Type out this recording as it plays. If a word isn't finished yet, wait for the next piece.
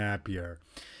Napier.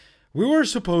 We were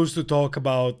supposed to talk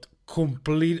about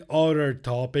complete other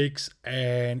topics,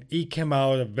 and it came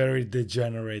out a very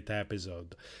degenerate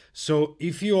episode. So,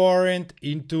 if you aren't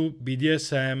into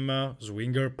BDSM,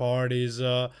 swinger parties,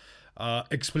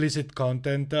 explicit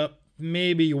content,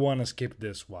 maybe you want to skip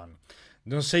this one.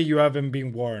 Don't say you haven't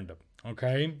been warned,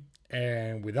 okay?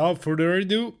 And without further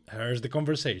ado, here's the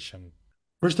conversation.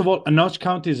 First of all, a notch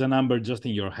count is a number just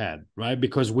in your head, right?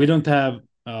 Because we don't have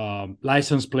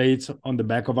license plates on the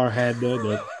back of our head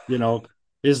that,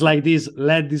 it's like this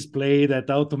LED display that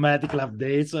automatically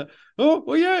updates.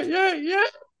 Oh, yeah, yeah, yeah.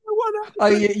 What Oh,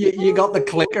 happened? you got the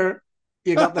clicker.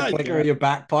 You got the clicker Yeah. in your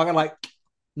back pocket, like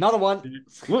another one.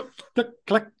 What? Click,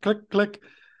 click, click, click.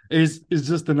 Is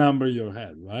just a number in your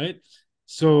head, right?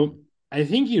 So I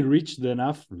think you reached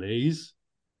enough place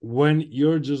when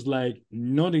you're just like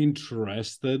not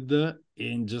interested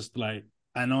in just like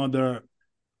another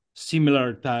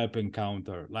similar type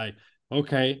encounter. Like,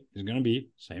 okay, it's gonna be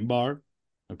same bar,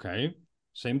 okay,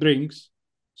 same drinks,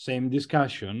 same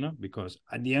discussion, because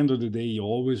at the end of the day, you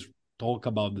always talk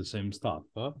about the same stuff.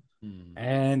 Hmm.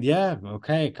 And yeah,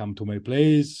 okay, come to my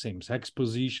place, same sex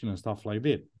position and stuff like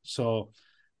that. So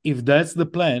if that's the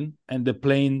plan and the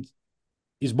plan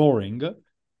is boring,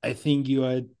 I think you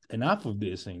had enough of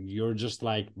this and you're just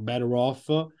like better off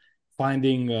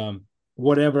finding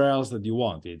whatever else that you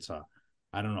want. It's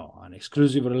I don't know, an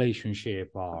exclusive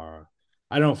relationship, or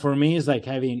I don't know. For me, it's like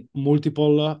having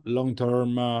multiple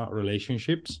long-term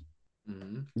relationships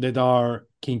Hmm. that are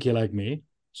kinky like me.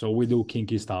 So we do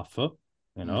kinky stuff,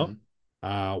 you know.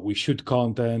 Hmm. We shoot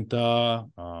content,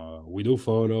 we do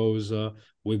photos,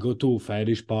 we go to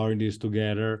fetish parties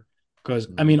together. Because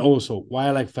I mean, Hmm. also, why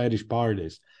I like fetish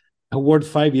parties? I worked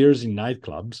 5 years in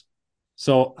nightclubs.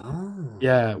 So Oh.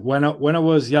 yeah, when I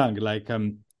was young, like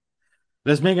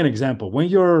let's make an example. When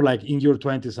you're like in your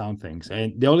 20 somethings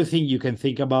and the only thing you can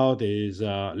think about is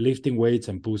lifting weights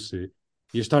and pussy,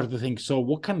 you start to think, so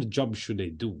what kind of job should I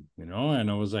do? And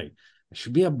I was like, I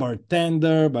should be a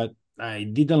bartender, but I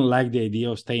didn't like the idea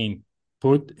of staying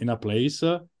put in a place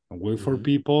and wait for Hmm.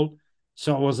 people.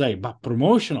 So I was like, but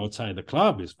promotion outside the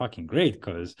club is fucking great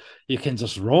because you can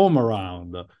just roam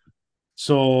around.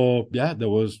 So yeah, that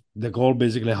was the goal,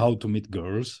 basically how to meet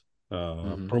girls,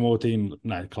 Hmm. promoting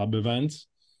nightclub events.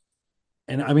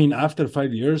 And I mean, after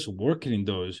 5 years working in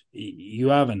those, you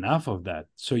have enough of that.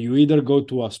 So you either go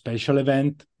to a special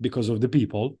event because of the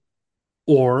people,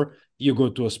 or you go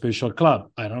to a special club.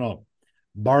 I don't know,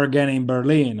 Bargain in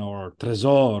Berlin or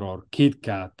Tresor or Kit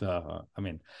Kat. I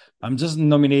mean, I'm just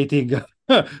nominating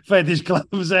fetish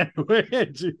clubs anyway.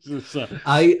 Jesus.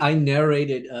 I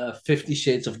narrated 50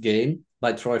 Shades of Game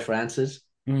by Troy Francis,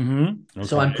 so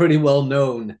Okay. I'm pretty well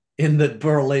known in the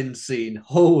Berlin scene.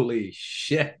 Holy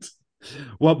shit!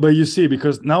 Well, but you see,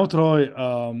 because now Troy,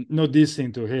 no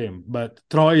dissing to him, but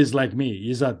Troy is like me.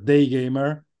 He's a day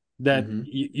gamer that Hmm.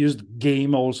 used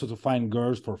game also to find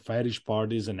girls for fetish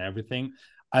parties and everything.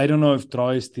 I don't know if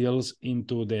Troy is still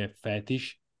into the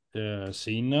fetish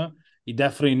scene. He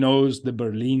definitely knows the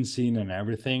Berlin scene and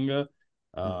everything.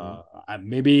 Hmm.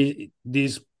 Maybe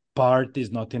this part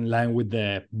is not in line with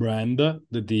the brand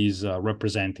that he's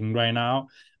representing right now,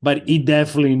 but he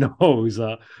definitely knows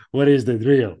what is the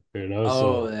drill.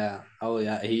 Oh So yeah, oh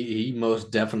yeah. He most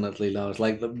definitely knows.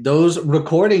 Like those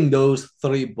recording those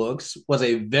three books was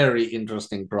a very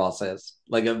interesting process.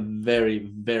 Like a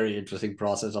very interesting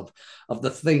process of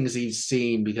the things he's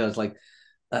seen because like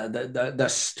the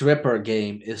stripper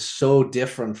game is so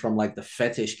different from like the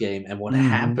fetish game and what mhm.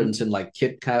 happens in like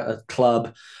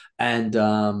Club and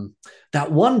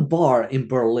that one bar in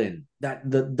Berlin that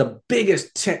the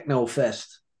biggest techno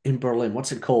fest in Berlin.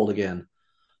 What's it called again?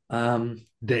 Um,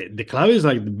 The club is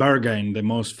like the Berghain, the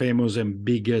most famous and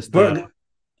biggest Berg.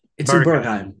 It's in Berghain.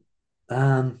 Bergheim.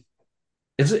 Um,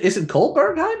 is it called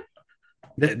Bergheim?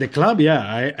 The club, yeah.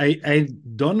 I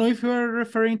don't know if you are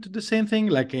referring to the same thing,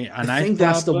 like a I think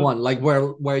that's nightclub. the one. Like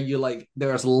where you like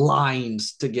there's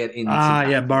lines to get into Ah, that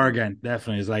yeah, thing. Berghain,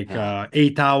 definitely. It's like Yeah.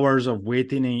 8 hours of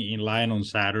waiting in line on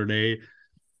Saturday.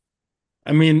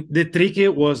 I mean, the tricky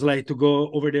was like to go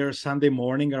over there Sunday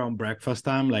morning around breakfast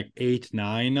time, like 8,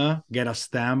 9, get a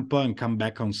stamp and come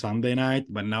back on Sunday night.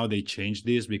 But now they changed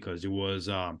this because it was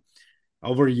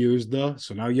overused.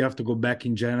 So now you have to go back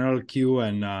in general queue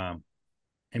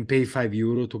and pay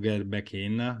 €5 to get back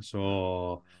in.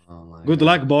 So Oh my good god.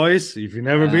 luck, boys. If you've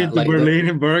never been to Like Berlin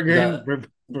and Berghain, the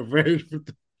prepare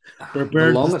the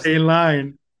prepare to longest stay in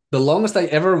line. the longest I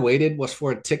ever waited was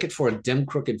for a ticket for a Dim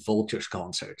Crooked Vultures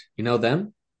concert. You know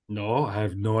them? No, I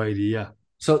have no idea.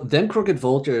 So Them Crooked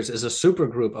Vultures is a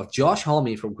supergroup of Josh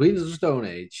Homme from Queens of the Stone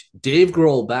Age, Dave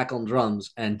Grohl back on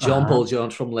drums, and John Uh-huh. Paul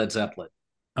Jones from Led Zeppelin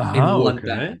in Uh-huh. one Okay.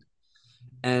 band.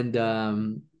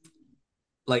 And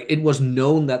like it was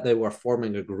known that they were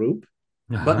forming a group,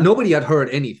 but Uh-huh. nobody had heard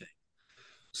anything.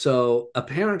 So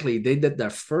apparently they did their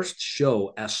first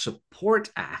show as support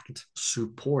act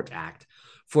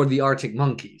for the Arctic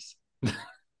Monkeys.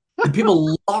 And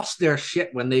people lost their shit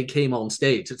when they came on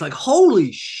stage. It's like,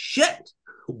 holy shit,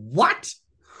 what?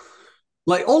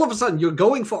 Like all of a sudden you're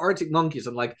going for Arctic Monkeys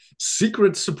and like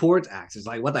secret support acts. It's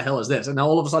like, what the hell is this? And now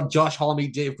all of a sudden Josh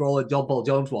Homme, Dave Grohl, and John Paul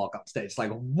Jones walk up stage. It's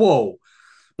like, whoa.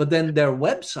 But then their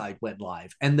website went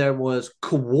live and there was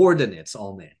coordinates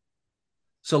on it.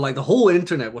 So like the whole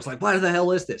internet was like, what the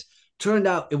hell is this? Turned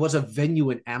out it was a venue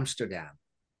in Amsterdam.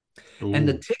 And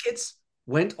the Ooh. tickets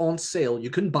went on sale.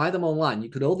 You couldn't buy them online. You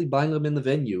could only buy them in the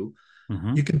venue.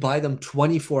 Mm-hmm. You could buy them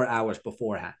 24 hours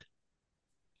beforehand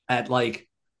at like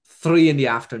 3 in the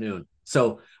afternoon.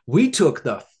 So we took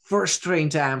the first train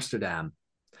to Amsterdam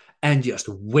and just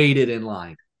waited in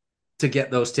line to get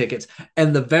those tickets.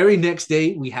 And the very next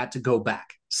day, we had to go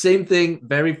back. Same thing,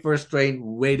 very first train,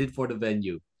 waited for the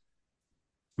venue.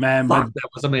 Man, but Fuck, that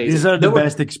was these amazing. are the There were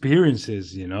best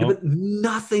experiences, Yeah, but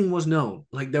nothing was known.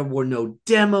 Like there were no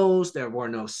demos. There were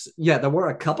no. Yeah, there were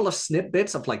a couple of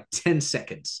snippets of like 10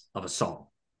 seconds of a song.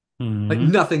 Like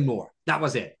Mm-hmm. nothing more. That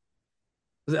was it.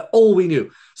 That's all we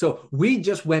knew. So we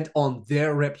just went on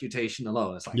their reputation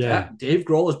alone. It's like, yeah, Yeah. Dave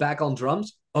Grohl is back on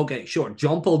drums. Okay, sure.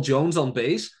 John Paul Jones on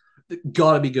bass.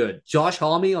 Gotta be good. Josh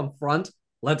Homme on front.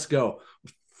 Let's go.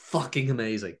 Fucking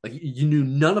amazing. Like you knew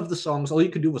none of the songs. All you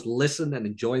could do was listen and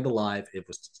enjoy the live. It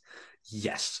was just,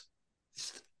 yes,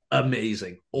 just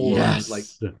amazing all around. Like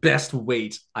Yes. best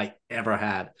wait I ever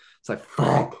had. It's like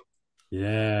fuck.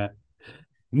 Yeah.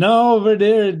 No, over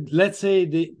there, let's say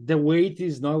the weight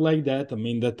is not like that. I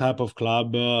mean, that type of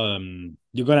club,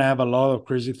 you're gonna have a lot of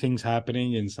crazy things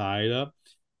happening inside.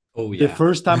 Oh The yeah.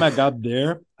 first time I got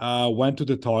there, I went to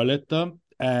the toilet,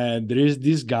 and there is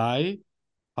this guy,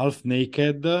 half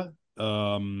naked, like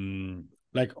on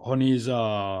his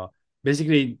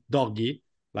basically doggy,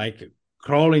 like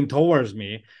crawling towards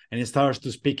me, and he starts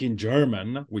to speak in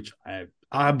German, which I have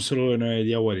absolutely no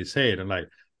idea what he said. And like,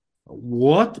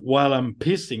 what? While I'm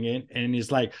pissing in, and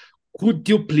he's like, could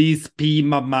you please pee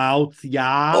my mouth?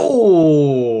 Yeah.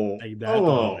 Oh. Like that. I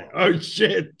was like, Oh. oh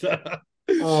shit.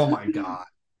 Oh my god.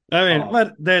 I mean, Oh.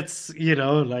 but that's,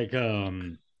 like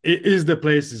it is the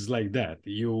places like that.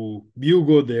 You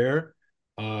go there,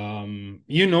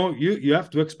 you have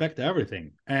to expect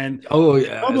everything. And Oh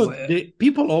yeah. It's like, the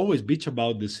people always bitch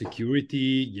about the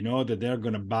security, that they're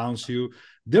gonna bounce you.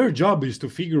 Their job is to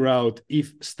figure out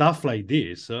if stuff like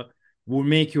this will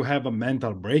make you have a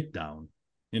mental breakdown.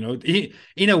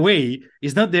 In a way,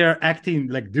 it's not they're acting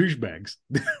like douchebags.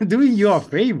 They're doing you a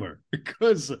favor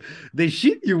because the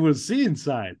shit you will see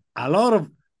inside. A lot of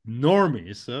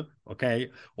normies, okay,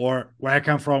 or where I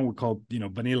come from, we call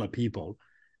vanilla people.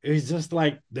 It's just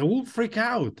like they will freak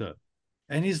out,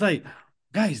 and he's like,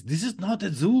 guys, this is not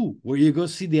a zoo where you go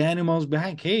see the animals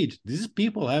behind cage. This is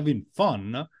people having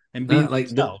fun and being like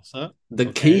themselves, the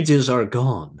okay? cages are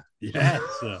gone. Yes.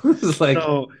 It's like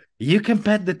So you can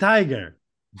pet the tiger,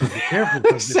 but be careful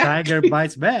because the tiger exactly.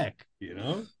 bites back.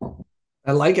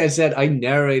 And like I said, I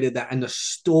narrated that, and the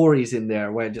stories in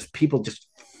there where just people just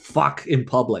fuck in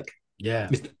public, Yeah.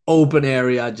 just open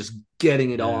area, just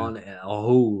getting it Yeah. on. And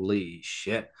holy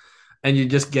shit! And you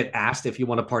just get asked if you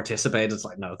want to participate. It's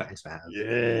like, no, thanks, man. You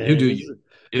Yeah. do It's, you.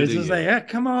 You it's do just you. like,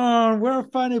 come on, we're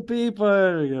funny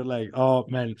people. You're like, oh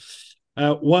man.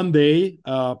 One day,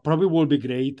 probably will be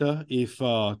great if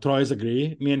Troy's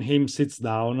agree. Me and him sits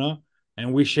down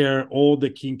and we share all the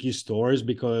kinky stories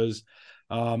because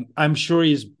I'm sure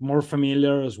he's more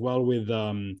familiar as well with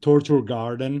Torture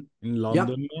Garden in Yep.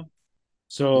 London.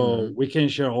 So Mm-hmm. we can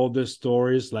share all the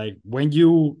stories. Like when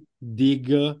you dig,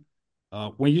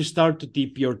 when you start to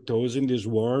dip your toes in this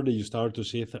world, you start to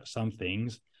see some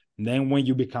things. And then when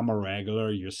you become a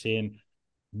regular, you're seeing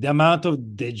the amount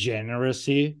of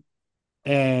degeneracy.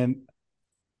 And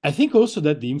I think also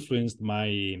that influenced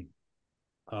my,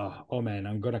 oh man,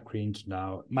 I'm gonna cringe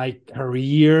now. My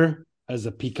career as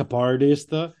a pickup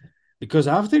artist, because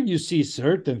after you see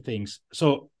certain things,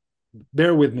 so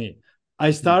bear with me. I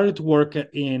started to work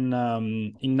in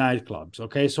nightclubs.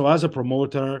 Okay, so as a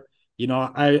promoter,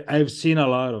 I've seen a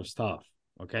lot of stuff.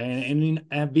 Okay,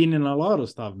 I've been in a lot of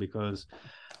stuff because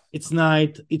it's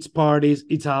night, it's parties,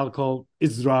 it's alcohol,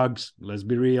 it's drugs. Let's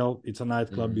be real, it's a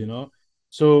nightclub. Mm-hmm.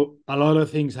 So a lot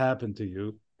of things happen to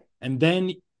you, and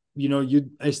then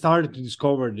I started to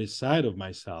discover this side of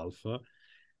myself,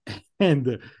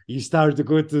 and you start to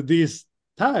go to this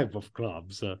type of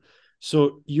clubs.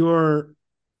 So your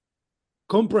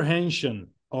comprehension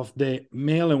of the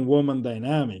male and woman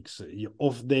dynamics,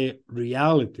 of the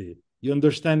reality, you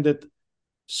understand that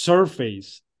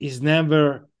surface is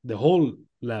never the whole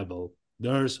level.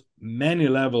 There's many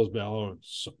levels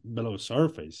below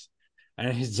surface,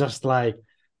 and it's just like,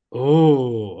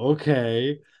 oh,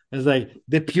 okay. It's like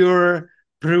the pure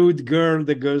prude girl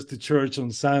that goes to church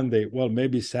on Sunday. Well,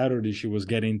 maybe Saturday she was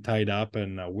getting tied up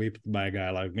and whipped by a guy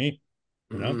like me,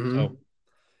 you know. Mm-hmm. So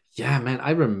Yeah, man,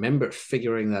 I remember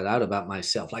figuring that out about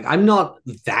myself. Like, I'm not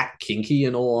that kinky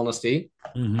in all honesty,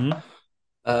 mm-hmm.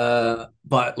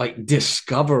 but like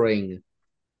discovering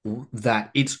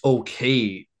that it's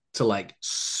okay to like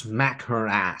smack her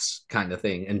ass kind of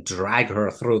thing and drag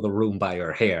her through the room by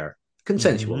her hair,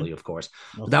 consensually, Mm-hmm. of course.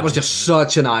 But Of that was course. just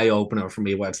such an eye opener for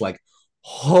me where it's like,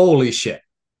 holy shit.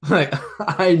 Like,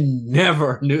 I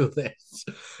never knew this.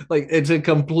 Like, it's a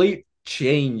complete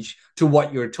change to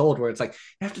what you're told, where it's like,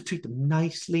 you have to treat them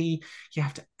nicely, you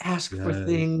have to ask for Yes,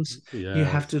 things, you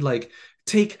have yes, to like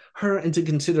take her into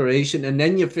consideration, and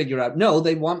then you figure out, no,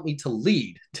 they want me to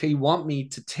lead, they want me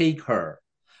to take her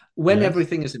when yes.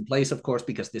 everything is in place, of course,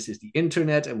 because this is the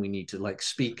internet and we need to like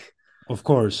speak. Of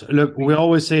course. Look, we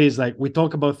always say is like we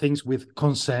talk about things with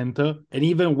consent, and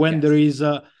even when there Yes. is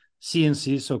a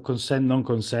CNC, so consent,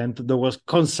 non-consent, there was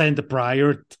consent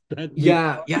prior to that being.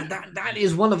 Yeah, that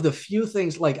is one of the few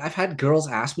things. Like, I've had girls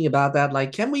ask me about that,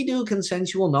 like, can we do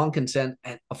consensual non-consent?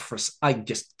 And of course I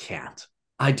just can't.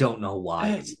 I don't know why,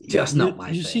 it's just not my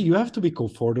You see, thing. you have to be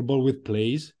comfortable with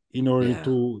plays in order Yeah.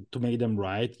 to make them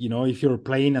right. You know, if you're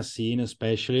playing a scene,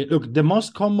 especially look, the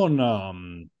most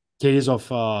common case of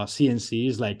CNC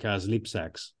is like sleep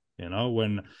sex. You know,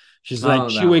 when she's like Oh,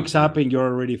 she that wakes one, yeah. up and you're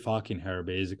already fucking her,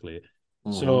 basically.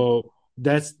 Mm-hmm. So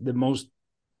that's the most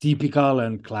typical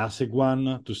and classic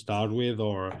one to start with,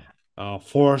 or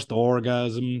forced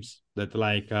orgasms that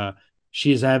like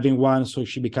she's having one, so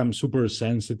she becomes super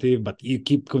sensitive, but you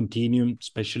keep continuing,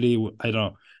 especially I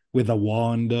don't know, with a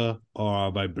wand or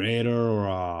a vibrator or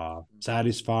a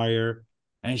satisfier,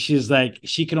 and she's like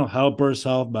she cannot help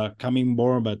herself but coming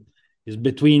more, but it's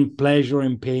between pleasure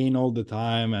and pain all the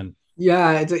time, and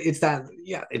Yeah, it's that,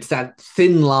 yeah, it's that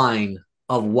thin line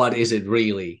of what is it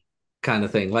really kind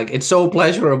of thing. Like, it's so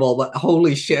pleasurable, but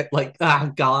holy shit, like,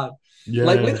 ah, God.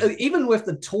 Like, with yes. even with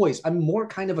the toys, I'm more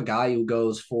kind of a guy who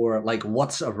goes for like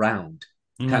what's around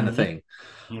kind of Mm-hmm. thing,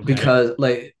 Okay. because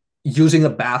like using a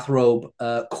bathrobe,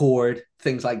 cord,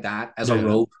 things like that as a Yeah.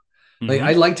 rope. Like,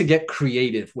 I Mm-hmm. like to get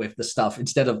creative with the stuff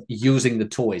instead of using the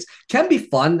toys. Can be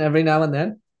fun every now and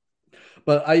then,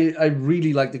 but I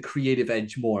really like the creative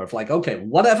edge more of like, okay,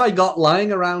 what have I got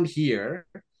lying around here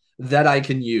that I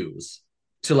can use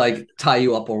to like tie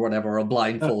you up or whatever, or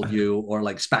blindfold you or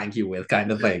like spank you with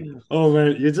kind of thing. Oh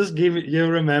well, you just give it. You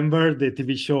remember the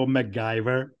TV show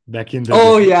MacGyver back in the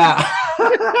Oh day yeah.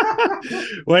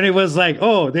 when it was like,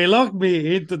 "Oh, they locked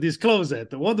me into this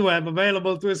closet. What do I have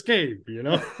available to escape?" You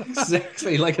know?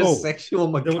 Exactly, like a Oh, sexual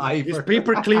this MacGyver.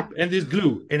 paper clip and this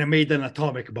glue, and I made an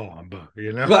atomic bomb.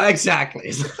 You know? Well,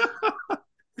 exactly.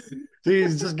 So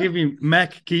he's just giving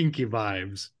Mac Kinky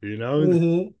vibes. You know?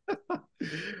 Mm-hmm.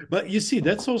 But you see,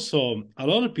 that's also a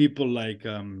lot of people like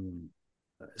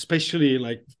especially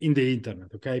like in the internet,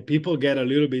 okay, people get a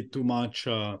little bit too much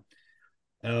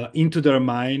into their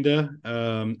mind.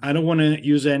 I don't want to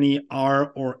use any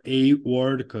R or A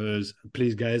word because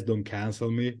please, guys, don't cancel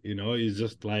me. You know, it's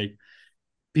just like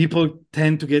people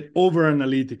tend to get over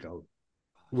analytical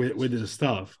with this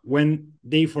stuff when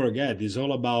they forget it's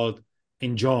all about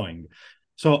enjoying.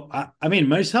 So I mean,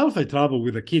 myself, I travel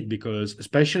with a kid because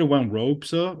especially when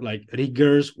ropes, like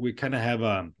riggers, we kind of have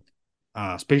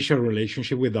a special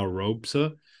relationship with our ropes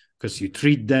because you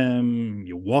treat them,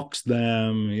 you wax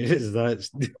them,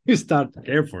 you start to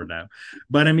care for them.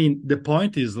 But I mean, the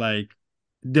point is like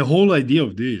the whole idea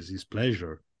of this is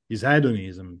pleasure, is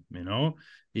hedonism, you know,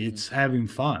 it's having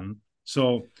fun.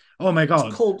 So, oh my It's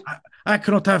God, called I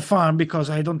cannot have fun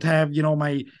because I don't have, you know,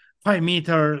 my 5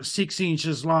 meter, 6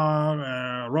 inches long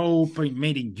rope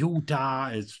made in Utah.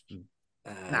 It's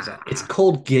it's nah,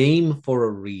 called game for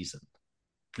a reason.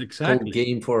 Called exactly.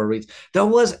 game for a reason. That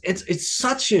was it's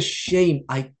such a shame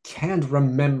I can't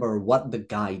remember what the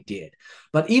guy did.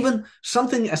 But even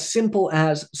something as simple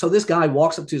as, so this guy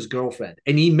walks up to his girlfriend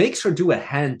and he makes her do a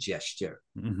hand gesture.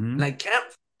 And Mm-hmm. I can't,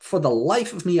 for the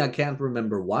life of me, I can't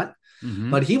remember what,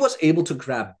 Mm-hmm. but he was able to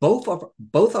grab both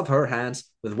of her hands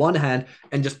with one hand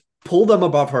and just pull them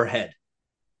above her head.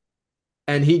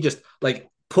 And he just like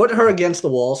put her against the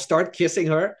wall, start kissing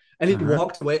her, and he Uh-huh.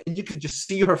 walked away, and you could just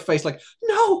see her face like,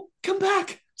 no, come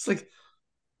back. It's like,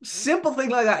 Simple thing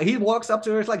like that. He walks up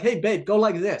to her. It's like, hey, babe, go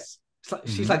like this.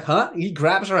 She's Mhm. like, huh? He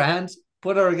grabs her hands,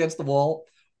 put her against the wall,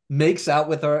 makes out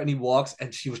with her, and he walks.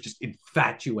 And she was just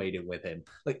infatuated with him.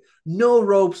 Like, no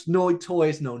ropes, no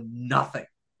toys, no nothing.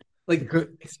 Like, Because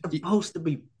it's supposed to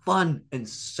be fun and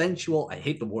sensual. I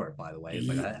hate the word, by the way. It's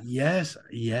like, yes,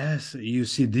 yes. You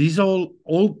see, these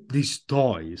all these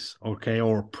toys, okay,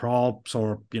 or props,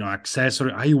 or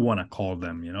accessory, how you want to call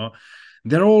them,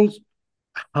 they're all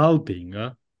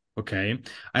helping. Okay,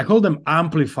 I call them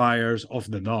amplifiers of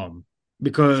the dom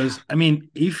yeah, because I mean,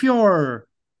 if you're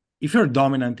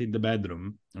dominant in the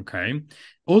bedroom, okay,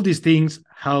 all these things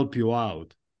help you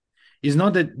out. It's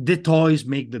not that the toys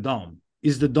make the dom;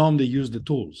 it's the dom that use the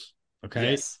tools.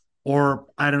 Okay, yes, or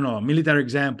I don't know, a military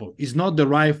example. It's not the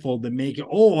rifle that make it.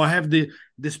 Oh, I have the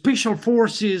special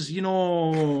forces.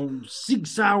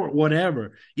 6 hour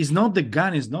whatever. It's not the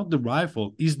gun. It's not the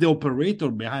rifle. It's the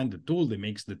operator behind the tool that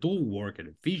makes the tool work and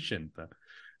efficient. yeah.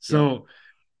 So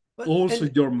also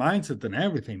And your mindset and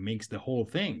everything makes the whole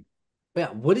thing.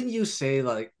 yeah, wouldn't you say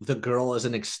like the girl is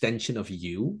an extension of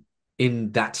you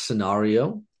in that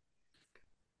scenario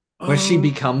where she Uh,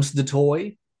 becomes the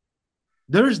toy?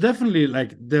 there's definitely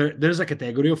like there's a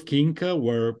category of kink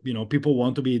where people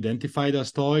want to be identified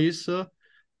as toys. Mhm.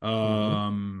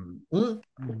 Um, Mm,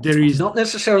 there is. not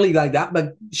necessarily like that,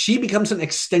 but she becomes an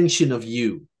extension of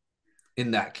you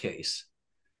in that case.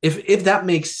 If that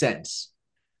makes sense.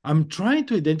 I'm trying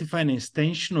to identify an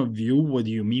extension of you. What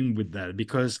do you mean with that?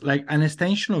 Because like an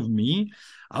extension of me,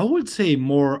 I would say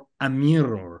more a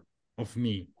mirror of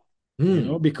me.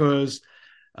 Hmm. Because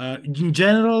in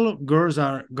general, girls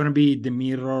are gonna be the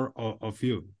mirror of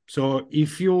you. So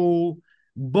if you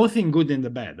both in good and the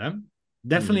bad, Hmm.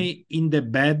 definitely in the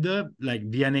bad, like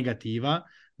via negativa,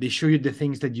 they show you the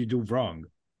things that you do wrong.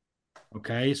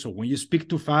 Okay, so when you speak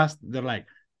too fast, they're like,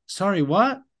 "Sorry,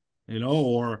 what?"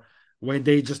 Or when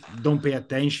they just don't pay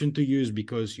attention to you is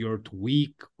because you're too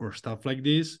weak or stuff like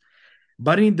this.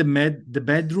 But in the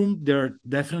bedroom, they're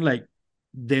definitely like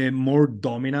the more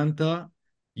dominant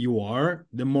you are,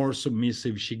 the more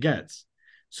submissive she gets.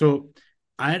 So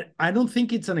I don't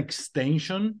think it's an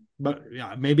extension, but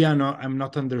yeah, maybe I'm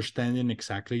not understanding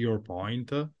exactly your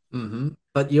point. Hmm.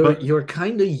 But But you're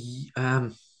kind of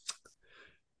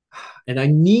and I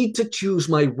need to choose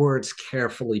my words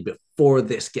carefully before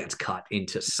this gets cut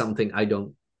into something I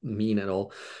don't mean at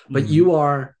all. But mhm, you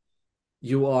are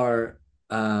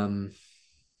um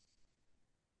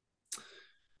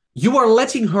you are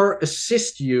letting her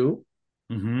assist you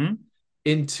mhm.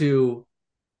 into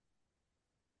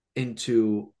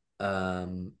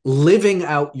living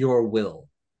out your will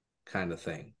kind of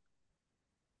thing.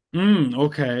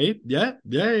 Okay. Yeah.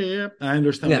 Yeah. Yeah. Yeah. I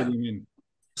understand what Yeah. you mean.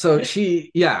 So Yeah.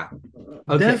 she, yeah.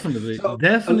 Okay. Definitely. So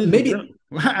Definitely. maybe,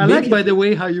 I like, by the maybe,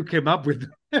 way, how you came up with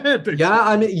that. yeah.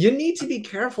 I mean, you need to be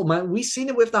careful, man. We've seen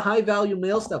it with the high value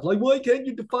male stuff. Like, why can't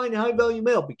you define high value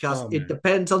male? Because Oh it man.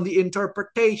 depends on the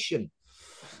interpretation.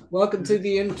 Welcome to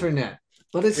the internet.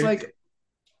 But it's It, like,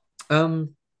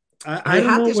 um, I I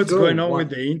don't had know this what's girl going on with one.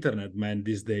 the internet, man,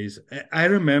 these days. I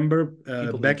remember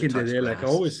People need back to in the touch day, like I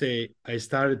always grass. say, I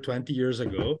started 20 years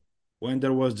ago when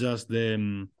there was just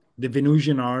the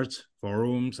Venusian arts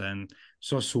forums and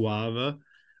So Suave.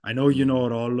 I know you Mm, know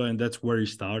Rollo, and that's where he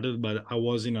started, but I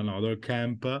was in another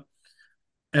camp.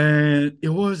 And it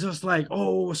was just like,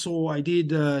 oh, so I did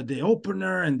the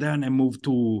opener, and then I moved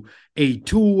to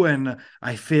A2, and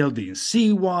I failed in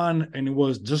C1, and it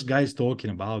was just guys talking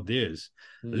about this.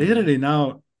 mm, Literally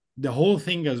now, the whole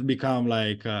thing has become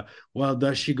like, well,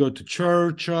 does she go to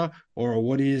church, or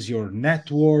what is your net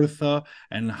worth,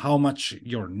 and how much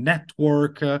your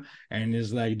network, and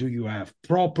it's like, do you have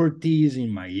properties in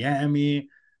Miami?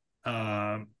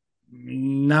 uh,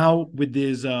 Now with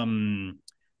this open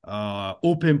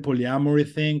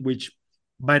polyamory thing, which,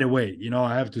 by the way,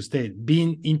 I have to state,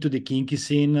 being into the kinky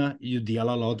scene, you deal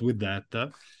a lot with that.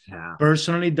 yeah.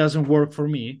 Personally, it doesn't work for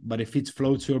me, but if it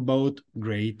floats your boat,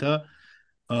 great.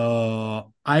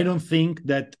 I don't think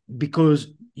that because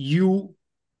you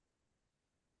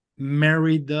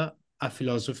married a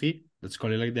philosophy, let's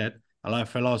call it like that, a life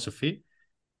philosophy,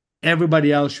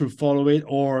 everybody else should follow it,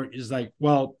 or is like,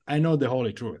 well, I know the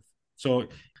holy truth. So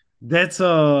that's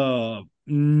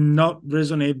not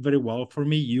resonate very well for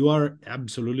me. You are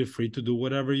absolutely free to do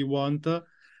whatever you want,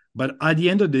 but at the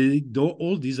end of the day,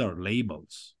 all these are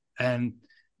labels, and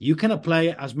you can apply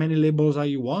as many labels as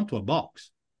you want to a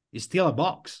box. It's still a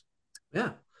box.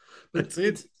 Yeah. But That's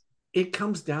it. it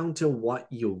comes down to what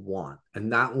you want.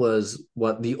 And that was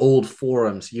what the old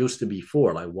forums used to be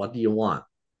for. Like, what do you want?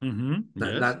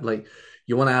 Yes. Not like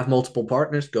you want to have multiple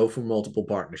partners, go for multiple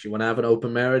partners. You want to have an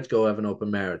open marriage, go have an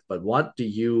open marriage. But what do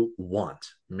you want?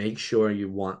 Make sure you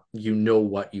know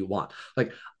what you want.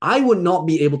 Like, I would not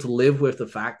be able to live with the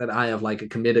fact that I have like a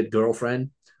committed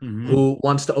girlfriend Mm-hmm. who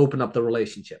wants to open up the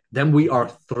relationship. Then we are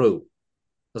through.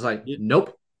 It's like, Yeah,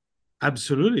 nope.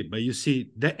 absolutely. But you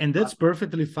see that, and that's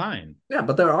perfectly fine. Yeah,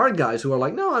 but there are guys who are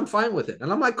like, no, I'm fine with it.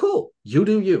 And I'm like, cool, you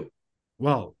do you.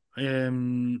 Well,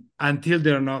 until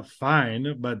they're not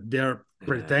fine, but they're Yeah,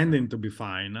 pretending to be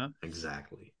fine.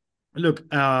 exactly. Look,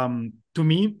 to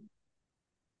me,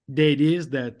 the idea is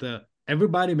that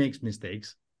everybody makes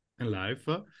mistakes in life.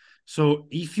 So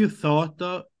if you thought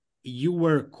you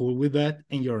were cool with that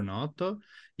and you're not,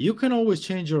 you can always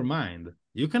change your mind.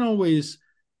 You can always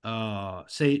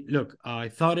say, look, I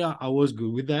thought I was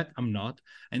good with that. I'm not.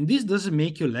 And this doesn't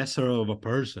make you lesser of a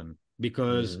person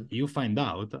because Mm-hmm. you find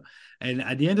out. And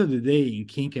at the end of the day, in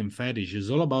kink and fetish, it's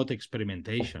all about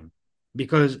experimentation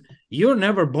because you're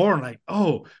never born like,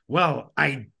 oh, well,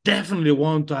 I definitely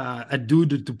want a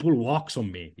dude to pull walks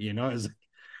on me. It's like,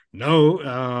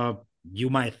 no, you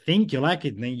might think you like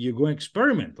it, and then you go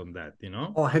experiment on that.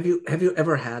 Oh, have you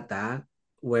ever had that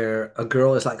where a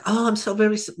girl is like, "Oh, I'm so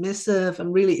very submissive.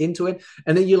 I'm really into it,"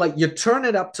 and then you turn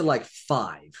it up to like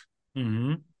five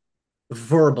Mm-hmm.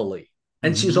 verbally,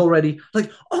 and she's Mm-hmm. already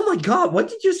like, "Oh my god, what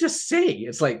did you just say?"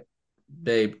 It's like,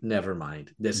 babe, never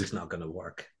mind. This is not gonna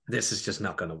work. This is just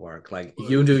not gonna work. Like,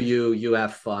 you do you. You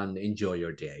have fun. Enjoy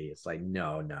your day. It's like,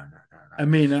 no, no, no, no, I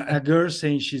mean, a no. girl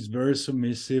saying she's very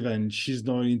submissive and she's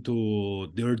not into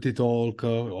dirty talk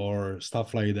or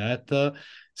stuff like that,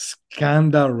 it's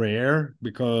kind of rare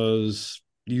because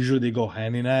usually they go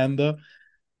hand in hand.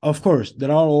 Of course,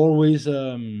 there are always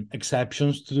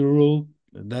exceptions to the rule.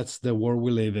 That's the world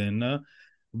we live in.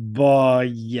 But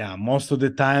yeah, most of the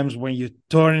times when you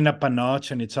turn it up a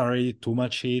notch and it's already too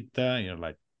much heat, you're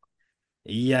like,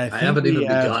 yeah, I I think haven't we even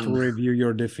have to begun. review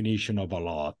your definition of a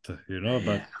lot, but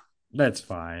Yeah. that's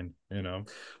fine. But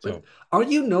So, are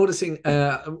you noticing,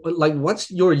 like,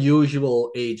 what's your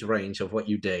usual age range of what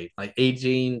you date? Like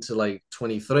 18 to like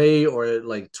 23 or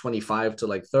like 25 to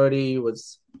like 30?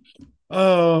 What's,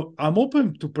 I'm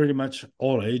open to pretty much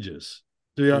all ages.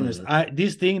 To be honest, mm,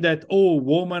 this thing that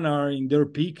women are in their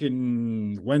peak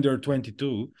and when they're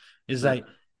 22 is uh, like,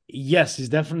 yes, it's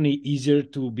definitely easier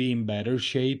to be in better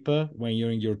shape when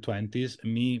you're in your 20s.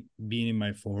 Me being in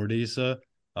my 40s,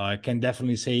 I can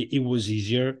definitely say it was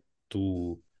easier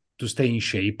to to stay in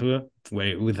shape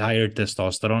with higher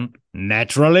testosterone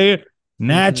naturally.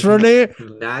 naturally?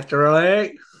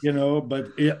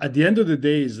 But at the end of the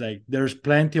day, it's like there's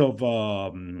plenty of.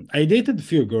 I dated a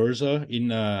few girls in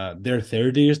their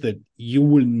 30s that you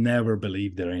will never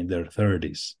believe they're in their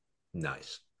 30s.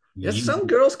 Nice. Yes, some You,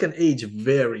 girls can age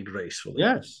very gracefully.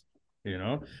 yes, you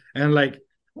know, and like,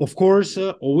 of course,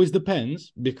 always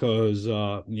depends because,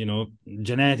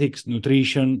 genetics,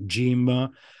 nutrition, gym.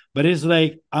 But it's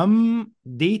like I'm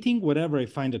dating whatever I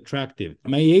find attractive.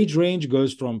 My age range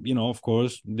goes from, of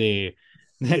course, the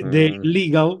the Mm.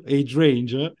 legal age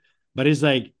range, but it's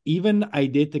like even I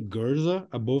dated girls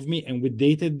above me, and we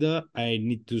dated. I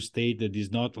need to state that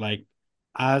it's not like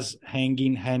us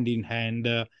hanging hand in hand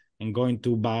and going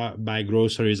to buy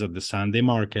groceries at the Sunday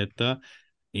market.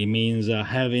 It means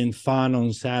having fun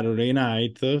on Saturday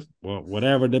night,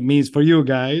 whatever that means for you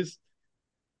guys.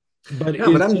 But Yeah,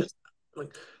 but it's I'm just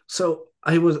like, so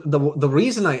I was the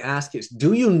reason I ask is,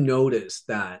 do you notice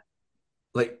that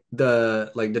like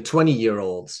the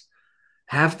 20-year-olds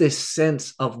have this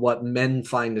sense of what men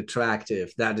find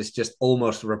attractive that is just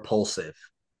almost repulsive,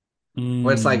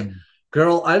 where it's like, mm,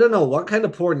 girl, I don't know what kind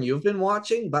of porn you've been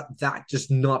watching, but that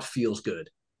just not feels good.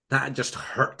 That just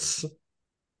hurts.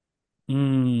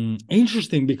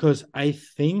 interesting because I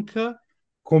think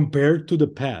compared to the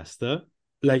past,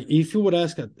 like if you would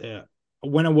ask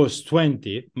when I was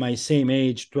 20, my same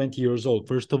age, 20 years old,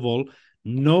 first of all,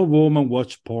 no woman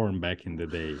watched porn back in the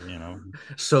day.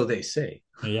 So they say.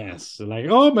 Yes, like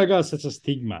oh my god, such a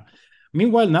stigma.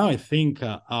 Meanwhile, now I think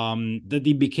that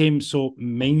it became so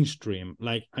mainstream.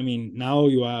 Like, I mean, now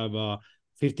you have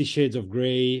 50 Shades of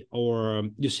Grey, or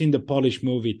you've seen the Polish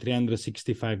movie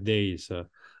 365 Days.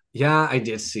 Yeah, I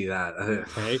did see that.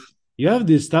 Okay, you have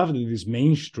this stuff that is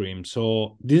mainstream.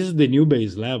 So this is the new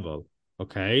base level.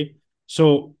 Okay,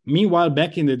 so meanwhile,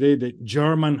 back in the day, the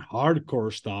German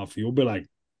hardcore stuff, you'll be like,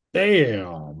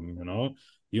 damn,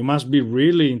 you must be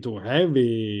really into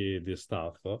heavy this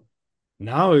stuff.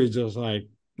 Now it's just like,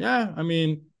 yeah, I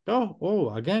mean,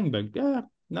 oh, again, but yeah,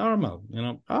 normal.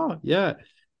 Oh, yeah.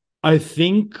 I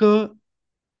think, look,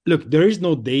 there is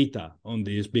no data on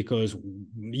this because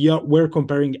yeah, we're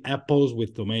comparing apples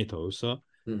with tomatoes.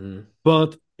 Mm-hmm.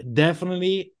 But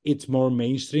definitely it's more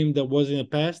mainstream than was in the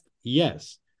past.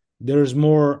 Yes, there's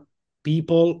more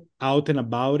people out and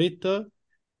about it.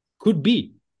 Could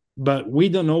be, but we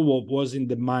don't know what was in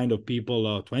the mind of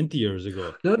people 20 years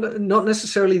ago. No, no, not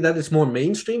necessarily that it's more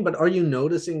mainstream, but are you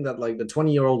noticing that like the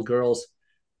 20-year-old girls,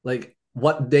 like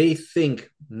what they think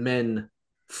men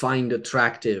find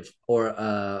attractive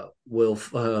or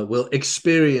will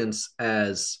experience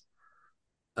as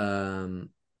um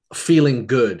feeling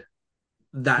good,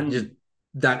 that just Hmm.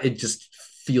 that it just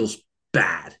feels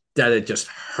bad, that it just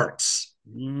hurts.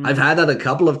 I've Mm, had that a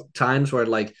couple of times where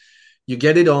like you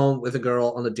get it on with a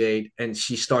girl on a date and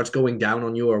she starts going down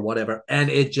on you or whatever, and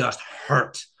it just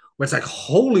hurts. Where it's like,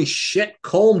 holy shit,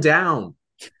 calm down.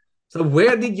 So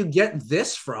where did you get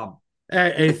this from? I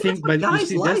Like that's think, what but you guys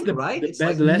see, that's like, right? the It's bad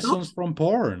like, no, lessons from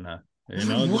porn.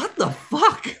 what the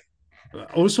fuck?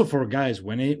 Also for guys,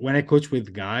 when I coach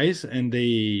with guys and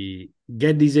they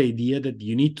get this idea that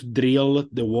you need to drill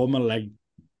the woman like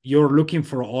you're looking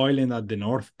for oil in at the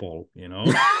North Pole,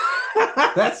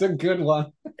 That's a good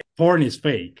one. porn is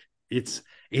fake. It's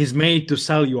made to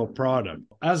sell you a product.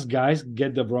 As guys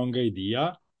get the wrong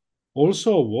idea,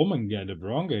 also a woman get the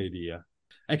wrong idea.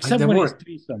 Like Except there when it's were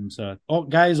threesomes.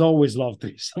 Guys always love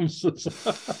threesomes.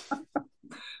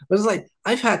 But it's like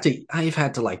I've had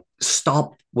to like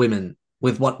stop women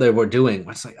with what they were doing.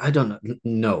 It's like I don't know.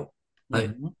 No, I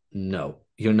Mhm. no,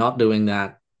 you're not doing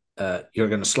that. You're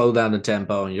gonna slow down the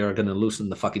tempo and you're gonna loosen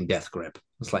the fucking death grip.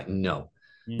 It's like no,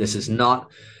 this is Mhm.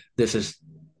 not this is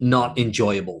not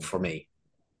enjoyable for me.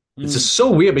 It's Mm. just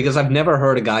so weird because I've never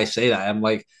heard a guy say that. I'm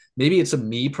like, maybe it's a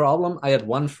me problem. I had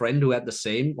one friend who had the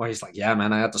same where he's like, yeah,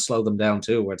 man, I had to slow them down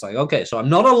too. Where it's like, okay, so I'm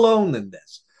not alone in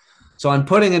this. So I'm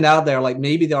putting it out there like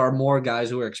maybe there are more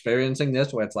guys who are experiencing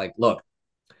this where it's like, look,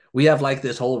 we have like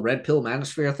this whole red pill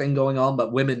manosphere thing going on,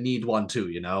 but women need one too,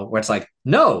 where it's like,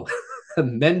 no,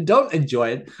 men don't enjoy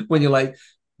it when you like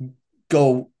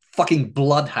go fucking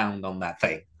bloodhound on that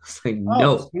thing. It's like, Oh,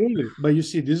 no. absolutely. But you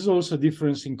see, this is also a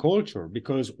difference in culture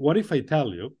because what if I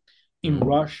tell you in Mm.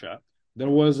 Russia there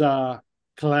was a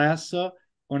class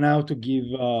on how to give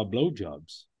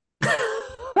blowjobs?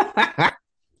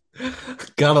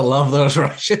 Gotta love those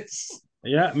Russians.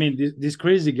 Yeah, I mean these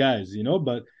crazy guys,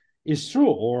 but it's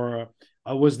true. Or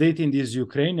I was dating this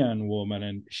Ukrainian woman,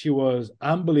 and she was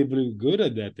unbelievably good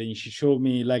at that. And she showed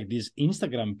me like this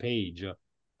Instagram page.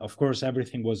 Of course,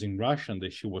 everything was in Russian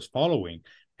that she was following,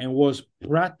 and was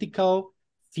practical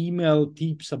female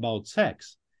tips about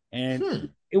sex. And Hmm.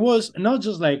 it was not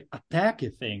just like a tacky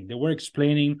thing. They were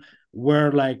explaining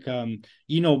where like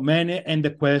men and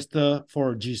the quest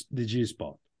for the G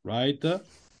spot, right?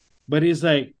 But it's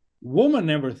like women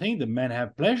never think that men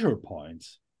have pleasure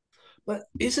points. But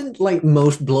isn't like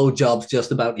most blowjobs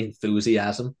just about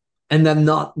enthusiasm? And then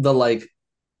not the like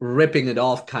ripping it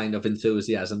off kind of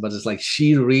enthusiasm, but it's like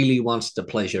she really wants to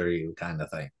pleasure you kind of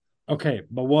thing. Okay,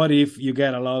 but what if you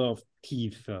get a lot of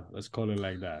teeth? Let's call it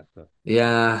like that.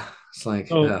 Yeah, it's like,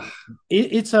 So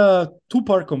it's a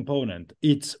two-part component.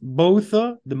 It's both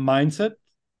the mindset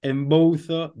and both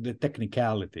the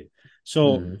technicality.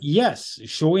 So mm, yes,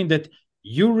 showing that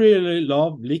you really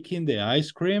love licking the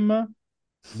ice cream,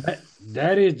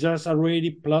 that is just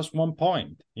already plus 1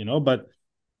 point, But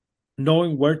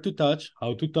knowing where to touch,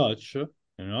 how to touch,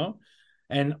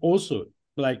 and also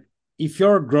like if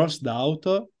you're grossed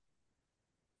out,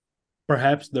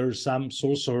 perhaps there's some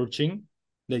soul searching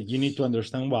that you need to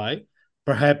understand why.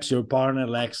 Perhaps your partner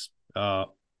lacks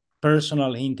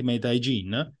personal intimate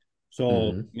hygiene.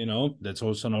 So, mm. that's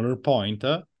also another point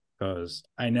because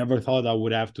I never thought I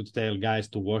would have to tell guys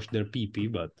to wash their pee pee,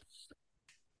 but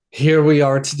Here we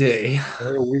are today.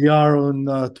 we are on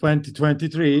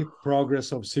 2023,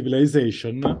 progress of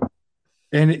civilization.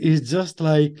 And it's just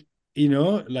like,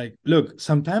 look,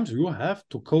 sometimes you have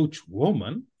to coach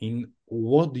women in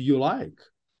what do you like,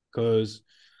 because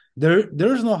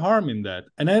there's no harm in that.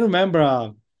 And I remember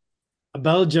a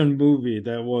Belgian movie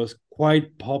that was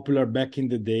quite popular back in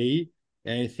the day,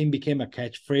 and I think became a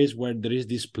catchphrase where there is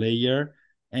this player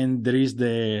and there is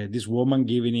this woman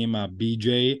giving him a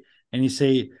BJ, and he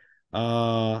say,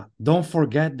 "Don't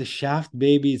forget the shaft,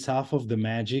 baby. It's half of the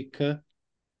magic."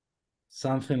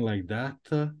 Something like that.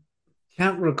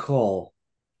 Can't recall.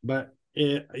 But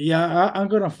yeah, I'm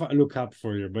gonna look up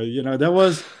for you. But that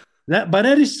was that. But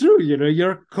that is true.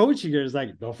 Your coaching is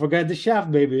like, don't forget the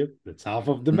shaft, baby. That's half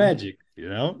of the Mm. magic.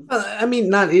 I mean,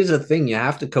 that is a thing. You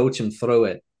have to coach him through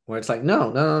it, where it's like,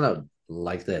 no, no, no, no,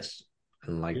 like this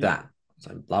and like Yeah. that. It's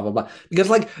like blah blah blah. Because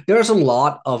like there's a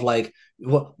lot of like,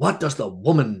 what does the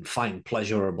woman find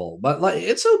pleasurable? But like,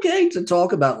 it's okay to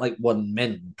talk about like what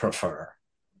men prefer.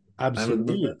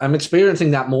 Absolutely. I'm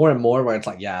experiencing that more and more where it's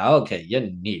like, yeah, okay, you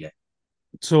need it.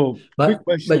 So, quick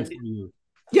question But for you.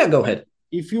 yeah, go Like, ahead.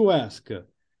 if you ask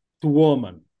to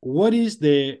woman, what is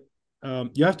the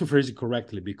you have to phrase it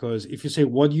correctly because if you say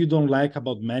what you don't like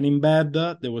about men in bed,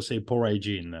 they will say poor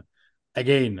hygiene.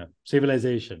 Again,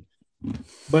 civilization.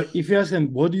 But if you ask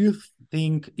them, what do you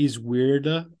think is weird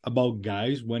about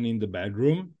guys when in the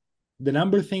bedroom? The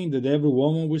number thing that every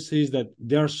woman will say is that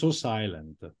they are so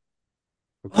silent.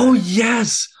 Oh Okay.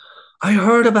 yes, I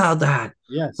heard about that.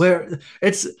 Yes. Where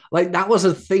it's like that was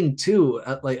a thing too.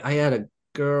 Like I had a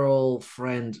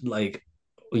girlfriend like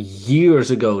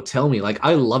years ago tell me like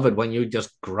I love it when you just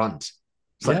grunt.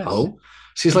 It's like, Yes. oh,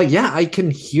 she's like, yeah, I can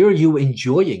hear you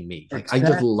enjoying me. Like I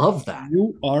just Exactly. love that.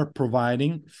 You are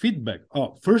providing feedback.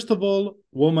 Oh, first of all,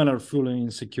 women are feeling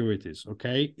insecurities.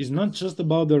 Okay. It's not just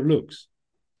about their looks.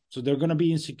 So they're gonna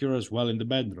be insecure as well in the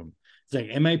bedroom. It's like,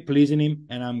 am I pleasing him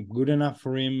and I'm good enough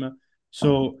for him?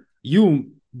 So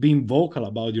you being vocal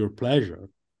about your pleasure,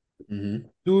 Mm-hmm.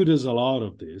 do there's a lot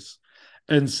of this.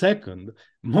 And second,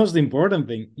 most important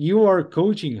thing, you are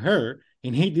coaching her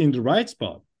in hitting the right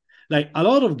spot. Like a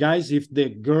lot of guys, if the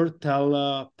girl tell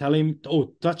him,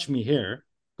 "Oh, touch me here,"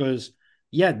 because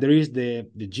yeah, there is the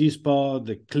G spot,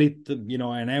 the clit,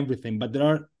 and everything, but there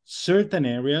are certain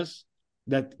areas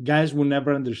that guys will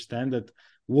never understand. That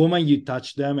woman, you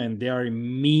touch them and they are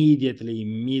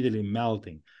immediately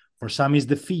melting. For some, is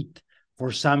the feet.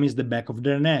 For some, is the back of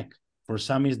their neck. For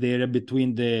some, is the area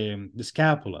between the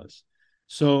scapulas.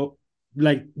 So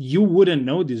like you wouldn't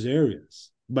know these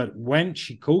areas, but when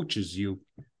she coaches you,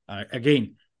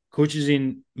 again, coaches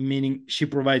in meaning she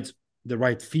provides the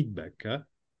right feedback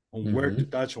on where to Mm-hmm.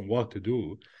 touch, on what to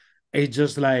do. It's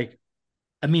just like,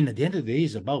 I mean, at the end of the day,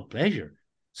 it's about pleasure.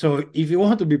 So if you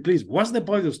want to be pleased, what's the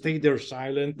point of staying there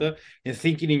silent and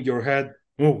thinking in your head,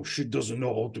 oh, she doesn't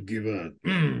know how to give a,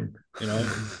 you know,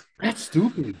 that's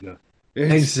stupid.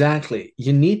 It's Exactly.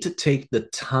 You need to take the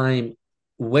time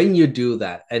when you do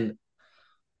that. And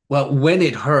well, when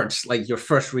it hurts, like your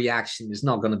first reaction is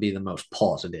not going to be the most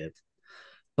positive,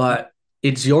 but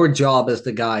it's your job as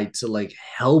the guy to like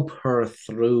help her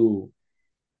through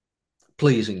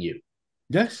pleasing you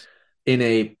yes, in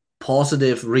a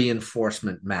positive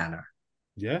reinforcement manner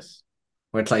yes.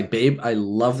 where it's like, babe, I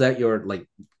love that you're like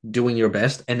doing your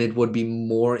best, and it would be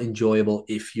more enjoyable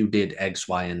if you did X,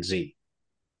 Y, and Z.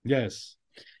 Yes.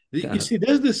 You Kind of. see,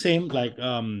 that's the same like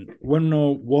when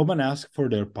a woman asks for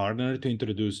their partner to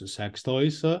introduce sex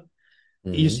toys, you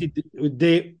Mm-hmm. see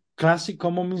the classic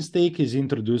common mistake is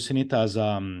introducing it as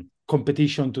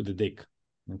competition to the dick.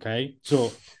 Okay.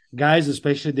 So guys,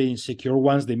 especially the insecure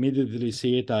ones, they immediately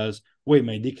see it as, wait,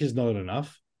 my dick is not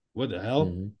enough. What the hell?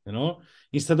 Mm-hmm.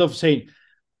 Instead of saying,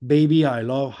 baby, I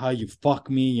love how you fuck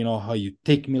me, how you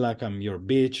take me like I'm your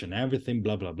bitch and everything,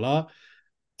 blah, blah, blah.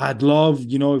 I'd love,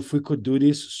 if we could do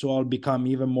this, so I'll become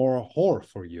even more a whore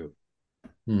for you.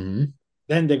 Mm-hmm.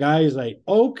 Then the guy is like,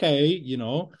 okay,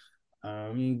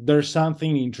 there's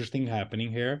something interesting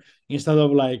happening here, instead of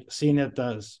like seeing it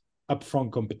as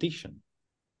upfront competition.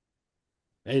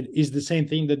 It is the same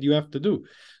thing that you have to do.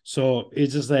 So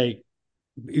it's just like,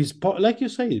 like you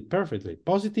say it perfectly,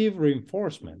 positive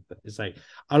reinforcement. It's like,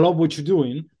 I love what you're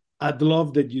doing. I'd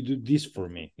love that you do this for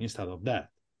me instead of that.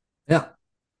 Yeah.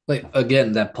 Like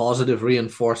again, that positive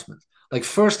reinforcement. Like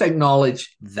first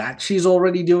acknowledge that she's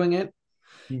already doing it,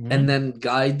 and Mhm. then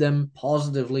guide them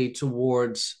positively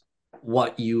towards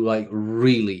what you like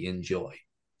really enjoy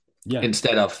Yeah.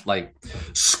 instead of like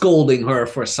scolding her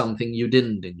for something you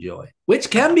didn't enjoy, which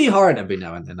can be hard every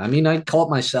now and then. I mean, I caught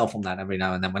myself on that every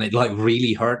now and then when it like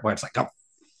really hurt, where it's like, oh,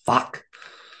 fuck.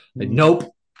 Like, Mm.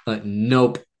 nope. Like,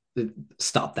 nope.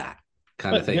 Stop that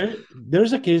kind of But thing.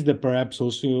 there's a case that perhaps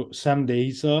also some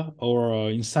days or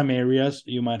in some areas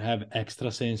you might have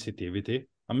extra sensitivity.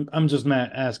 I'm just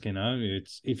asking,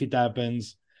 it's if it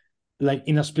happens like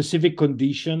in a specific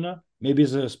condition, maybe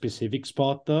it's a specific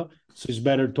spot, so it's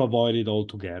better to avoid it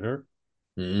altogether.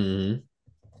 Mm-hmm.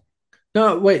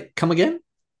 No, wait, come again?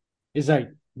 It's like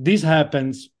this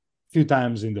happens a few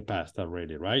times in the past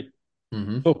already, right?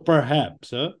 Mm-hmm. So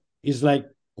perhaps it's like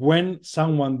when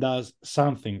someone does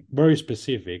something very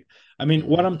specific. I mean,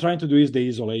 what Mm-hmm. I'm trying to do is the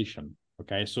isolation.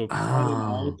 Okay, so finding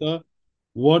Oh, out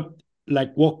what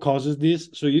what causes this,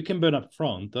 so you can be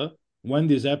upfront when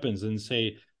this happens and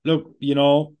say, look, you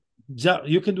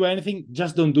can do anything,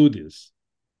 just don't do this.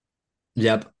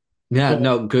 yep. Yeah, So,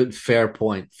 no, good, fair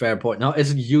point. Fair point. No,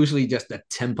 it's usually just the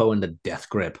tempo and the death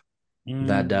grip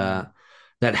that mm,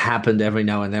 that happened every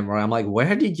now and then where I'm like,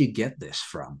 where did you get this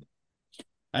from?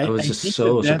 I was I just think that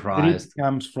so that grip surprised.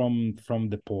 comes from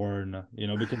the porn,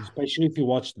 because especially if you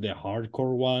watch the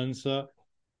hardcore ones.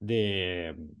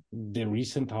 the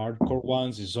recent hardcore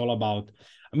ones is all about.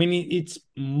 I mean, it's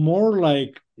more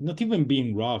like not even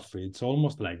being rough. It's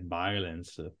almost like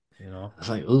violence, you know. It's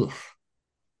like, ugh,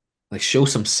 like show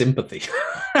some sympathy.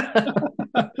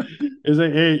 It's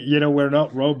like, hey, we're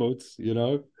not robots, you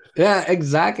know. Yeah,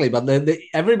 exactly. But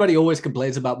everybody always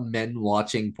complains about men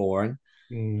watching porn.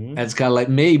 And Mhm. it's kind of like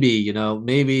maybe,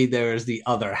 maybe there's the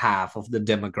other half of the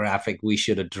demographic we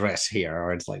should address here.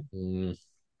 Or it's like,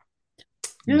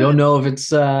 Yeah, don't know if it's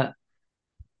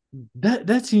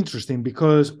that's interesting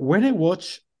because when I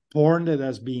watch porn that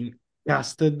has been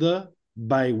casted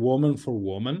by woman for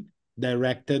woman,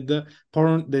 directed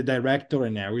porn, the director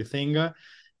and everything,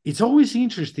 it's always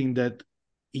interesting that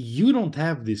you don't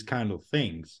have these kind of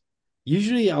things.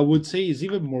 Usually, I would say it's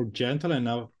even more gentle, and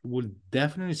I would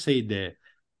definitely say that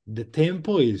the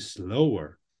tempo is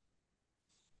slower.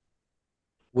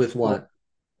 with So what?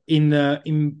 in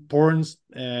porns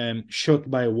shot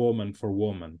by a woman for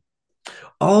woman.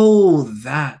 Oh,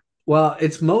 that. Well,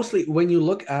 it's mostly when you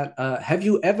look at have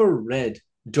you ever read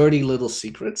Dirty Little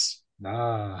Secrets?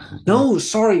 Ah, No,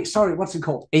 sorry, what's it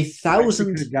called? A My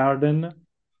thousand. Secret Garden.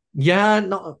 Yeah,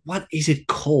 no, what is it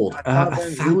called? A A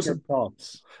thousand thousand. wicked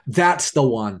thoughts. That's the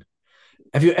one.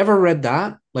 Have you ever read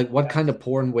that? Like what kind of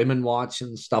porn women watch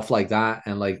and stuff like that,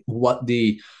 and like what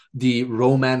the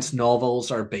romance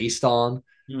novels are based on.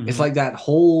 It's Mhm. like that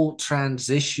whole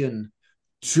transition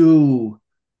to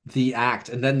the act,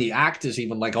 and then the act is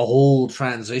even like a whole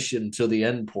transition to the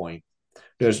end point.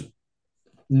 There's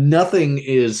nothing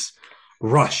is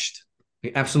rushed.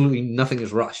 Absolutely nothing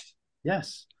is rushed.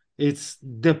 Yes, it's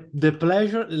the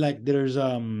pleasure. Like there's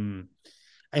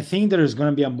I think there is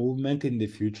gonna be a movement in the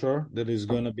future that is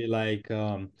gonna be like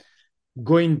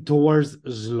going towards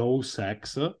slow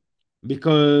sex,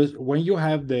 because when you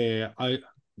have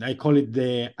I call it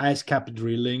the ice cap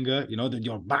drilling, that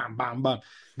you're bam bam bam.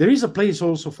 There is a place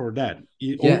also for that.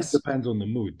 It always Yes, depends on the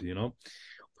mood,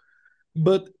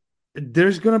 but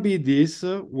there's gonna be this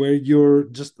where you're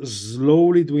just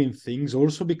slowly doing things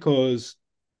also because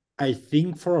I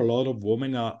think for a lot of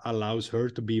women allows her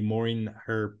to be more in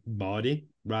her body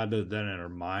rather than in her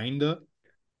mind.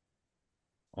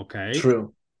 Okay,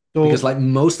 true. Because so like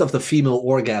most of the female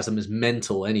orgasm is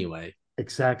mental anyway.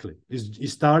 exactly, it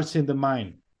starts in the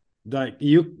mind. Like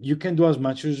you can do as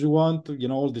much as you want,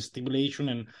 all the stimulation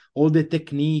and all the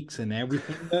techniques and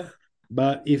everything,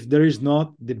 but if there is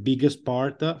not the biggest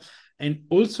part, and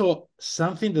also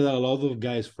something that a lot of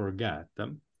guys forget,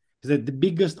 is that the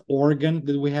biggest organ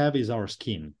that we have is our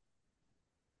skin.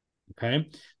 Okay,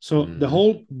 so the Mhm.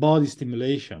 whole body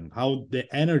stimulation, how the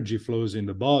energy flows in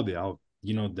the body, how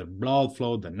the blood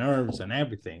flow, the nerves, and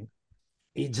everything,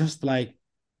 it just like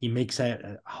it makes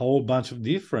a whole bunch of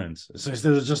difference. So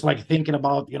instead of just like thinking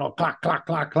about clack clack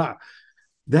clack clack,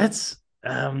 that's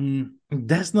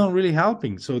not really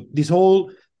helping. So this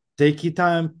whole take your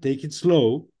time, take it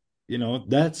slow,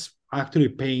 that's actually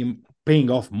paying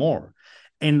off more.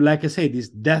 And like I say, this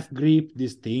death grip,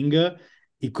 this thing,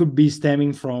 it could be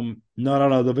stemming from not a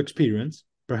lot of experience,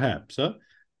 perhaps,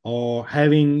 or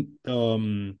having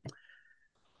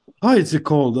how is it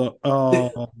called?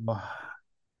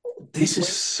 This is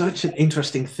such an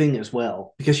interesting thing as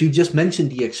well because you just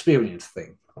mentioned the experience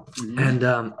thing, Mhm. and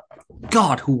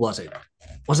God, who was it?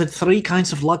 Was it Three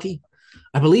Kinds of Lucky?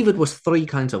 I believe it was Three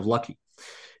Kinds of Lucky.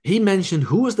 He mentioned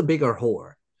who was the bigger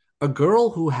whore, a girl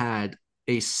who had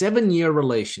a 7 year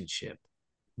relationship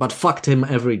but fucked him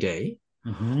every day,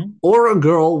 Mhm. or a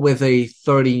girl with a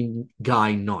 30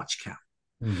 guy notch count.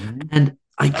 Mhm. And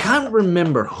I can't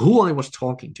remember who I was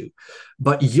talking to,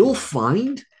 but you'll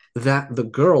find that the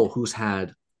girl who's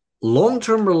had long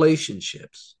term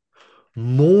relationships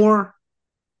more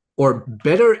or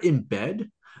better in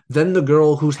bed than the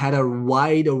girl who's had a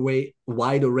wide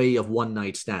array of one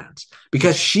night stands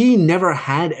because she never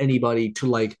had anybody to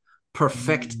like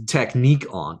perfect Mhm. technique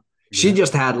on. She Yeah.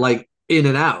 just had like in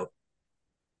and out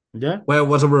Yeah. where it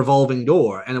was a revolving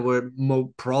door and it were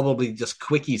probably just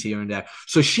quickies here and there.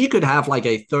 So she could have like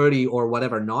a 30 or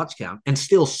whatever notch count and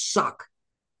still suck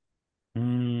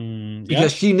Yeah.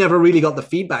 because she never really got the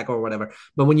feedback or whatever.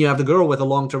 But when you have the girl with a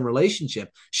long term relationship,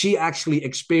 she actually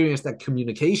experienced that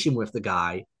communication with the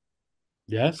guy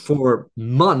Yes. for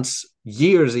months,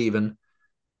 years even,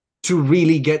 to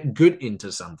really get good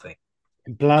into something.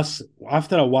 Plus,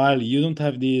 after a while, you don't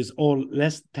have this, oh,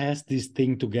 let's test this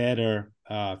thing together,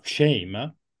 shame,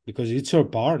 because it's your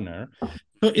partner.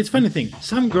 So it's funny thing.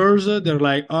 Some girls, they're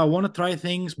like, oh, I want to try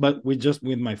things, but with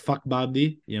my fuck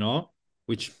buddy,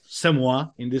 which c'est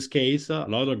moi in this case. A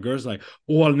lot of girls like,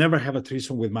 oh, I'll never have a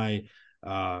threesome with my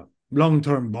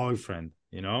long-term boyfriend,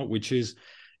 which is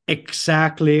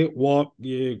exactly what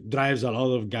drives a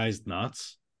lot of guys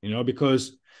nuts,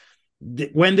 because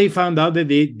when they found out that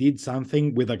they did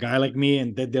something with a guy like me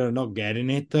and that they're not getting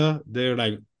it, they're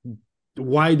like,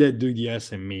 why they do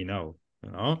yes and me no,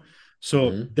 so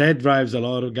Mm-hmm. that drives a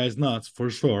lot of guys nuts for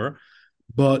sure.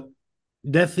 But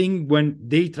that thing, when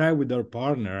they try with their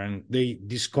partner and they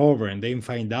discover and they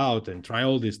find out and try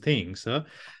all these things,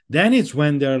 then it's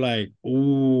when they're like,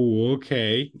 oh,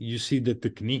 okay, you see the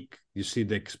technique, you see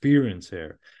the experience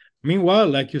here. Meanwhile,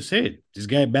 like you said, this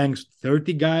guy bangs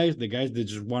 30 guys, the guys that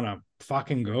just want to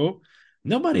fucking go.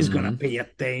 Nobody's gonna Mm-hmm. pay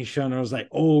attention. I was like,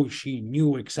 oh, she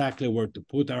knew exactly where to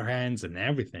put her hands and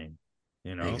everything,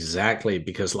 you know? Exactly,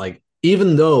 because like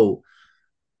even though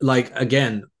like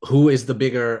again, who is the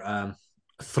bigger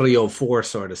 304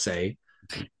 sort of say?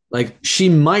 Like she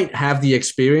might have the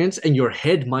experience and your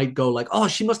head might go like, "Oh,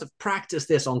 she must have practiced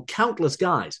this on countless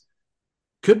guys."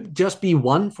 Could just be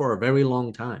one for a very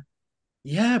long time.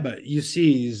 Yeah, but you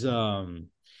see, is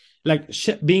like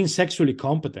being sexually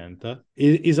competent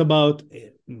is about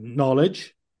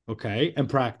knowledge, okay, and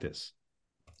practice.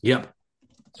 Yep.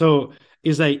 So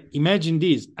it's like, imagine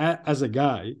this, as a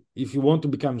guy, if you want to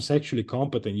become sexually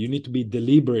competent, you need to be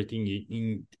deliberate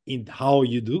in how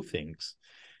you do things.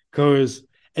 Because,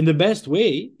 and the best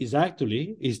way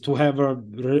is to have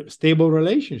a stable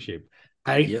relationship.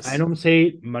 I Yes. don't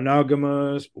say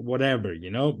monogamous, whatever,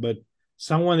 but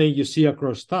someone that you see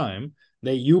across time,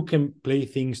 that you can play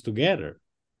things together.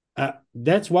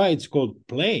 That's why it's called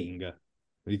playing,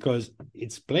 because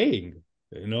it's playing,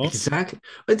 you know. Exactly.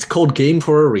 It's called game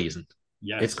for a reason. It's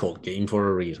Yes, called game for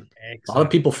a reason. A lot of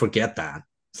exactly. people forget that.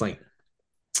 It's like,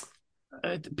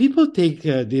 People take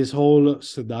this whole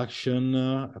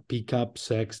seduction, pick-up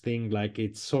sex thing like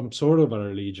it's some sort of a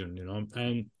religion,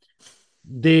 and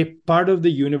the part of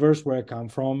the universe where I come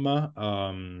from,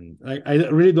 I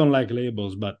really don't like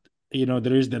labels, but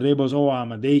there is the labels. Oh,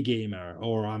 I'm a day gamer,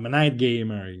 or I'm a night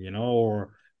gamer, or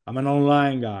I'm an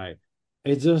online guy.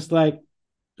 It's just like,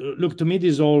 look, to me,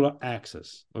 this is all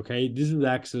access. Okay, this is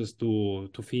access to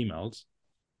females,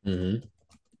 mm-hmm.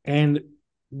 and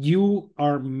you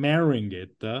are marrying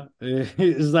it.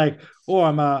 It's like, oh,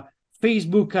 I'm a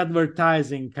Facebook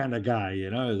advertising kind of guy.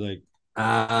 It's like,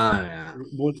 Yeah.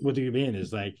 what do you mean?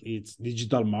 It's like, it's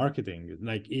digital marketing.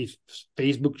 Like, if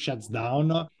Facebook shuts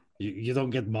down, you don't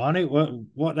get money.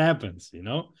 What happens?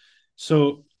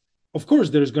 So of course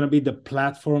there's going to be the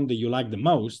platform that you like the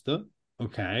most,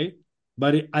 okay,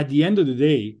 but at the end of the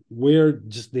day, we're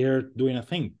just there doing a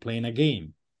thing, playing a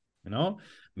game. you know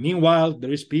Meanwhile,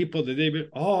 there is people that they be,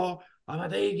 oh, I'm a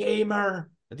day gamer,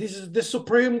 this is the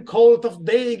supreme cult of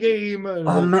day game. Oh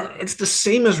Like, man, it's the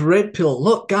same as red pill.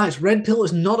 Look, guys, red pill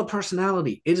is not a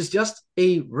personality. It is just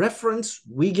a reference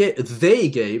they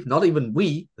gave, not even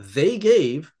we, they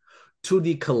gave to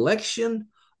the collection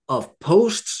of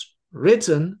posts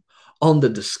written on the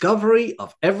discovery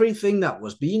of everything that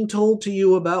was being told to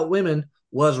you about women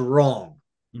was wrong.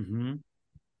 mm-hmm.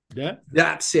 Yeah.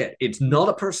 That's it. It's not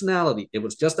a personality. It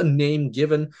was just a name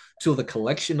given to the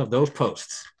collection of those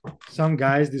posts. Some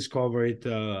guys discover it,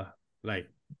 like,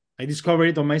 I discover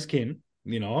it on my skin,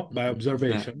 by Yeah.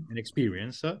 observation and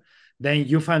experience. Then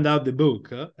you find out the book,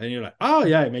 and you're like, oh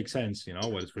yeah, it makes sense,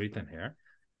 what's written here.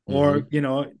 Or,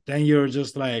 Mm-hmm. then you're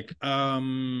just like,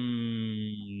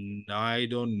 I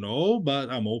don't know, but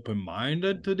I'm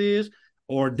open-minded to this.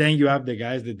 Or then you have the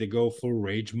guys that they go full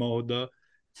rage mode.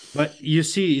 But you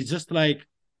see, it's just like,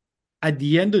 at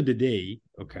the end of the day,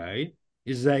 okay,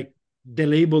 it's like the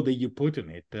label that you put on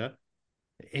it.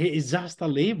 It's just a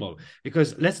label,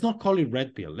 because let's not call it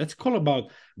red pill. Let's call about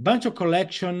a bunch of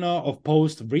collection of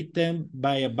posts written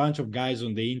by a bunch of guys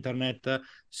on the internet,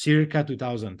 circa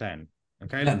 2010.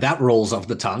 Okay, That rolls off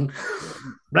the tongue.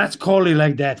 let's call it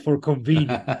like that for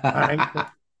convenience. Right?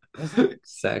 It's like,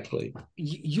 Exactly.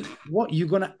 what, you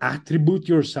gonna attribute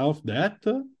yourself that,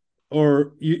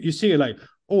 or you see, like,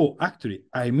 oh, actually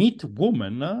I meet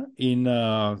women in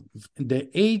the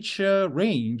age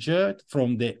range,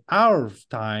 from the hour of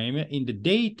time in the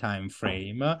daytime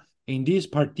frame, in this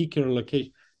particular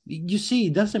location. You see,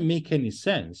 it doesn't make any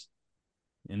sense.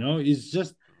 It's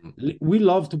just, we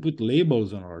love to put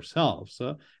labels on ourselves,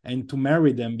 and to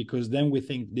marry them, because then we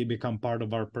think they become part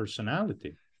of our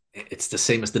personality. It's the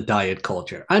same as the diet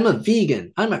culture. I'm a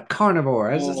vegan. I'm a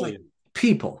carnivore. It's just Oh, like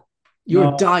people.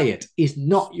 Your no, diet is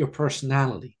not your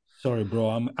personality. sorry, bro.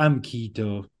 I'm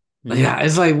keto. Yeah,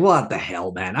 it's like what the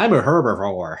hell, man? I'm a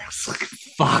herbivore. It's like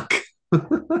fuck.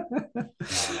 Um,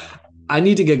 I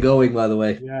need to get going, by the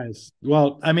way. yes.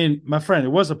 Well, I mean, my friend, it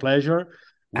was a pleasure.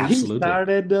 We Absolutely.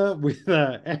 started with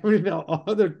every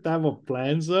other type of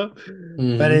plans,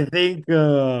 but I Hmm. think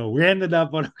we ended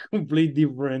up on a complete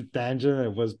different tangent.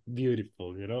 It was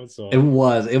beautiful, you know. So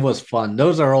It was fun.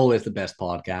 Those are always the best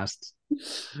podcasts.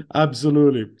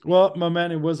 absolutely. Well, my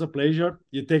man, it was a pleasure.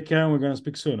 You take care, and we're gonna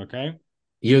speak soon. Okay.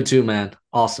 You too, man.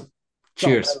 Awesome.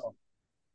 Ciao, Cheers. bello.